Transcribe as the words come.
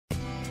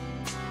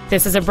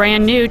This is a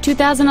brand new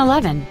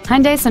 2011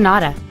 Hyundai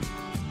Sonata.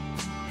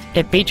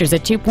 It features a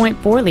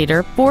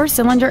 2.4-liter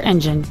four-cylinder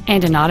engine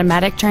and an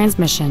automatic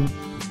transmission.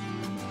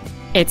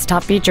 Its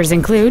top features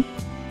include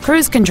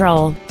cruise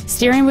control,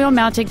 steering wheel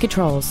mounted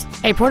controls,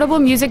 a portable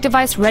music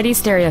device ready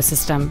stereo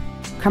system,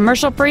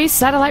 commercial-free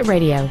satellite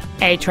radio,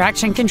 a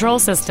traction control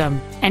system,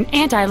 an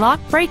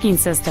anti-lock braking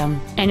system,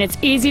 and it's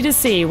easy to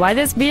see why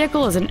this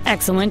vehicle is an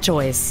excellent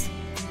choice.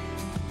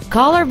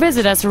 Call or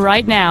visit us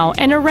right now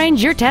and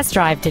arrange your test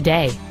drive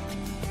today.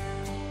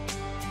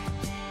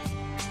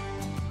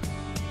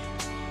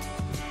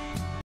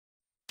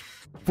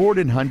 Ford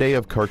and Hyundai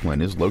of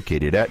Kirkland is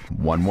located at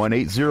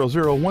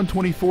 11800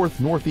 124th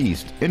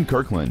Northeast in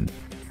Kirkland.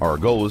 Our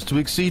goal is to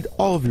exceed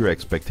all of your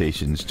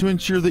expectations to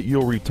ensure that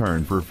you'll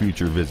return for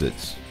future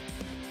visits.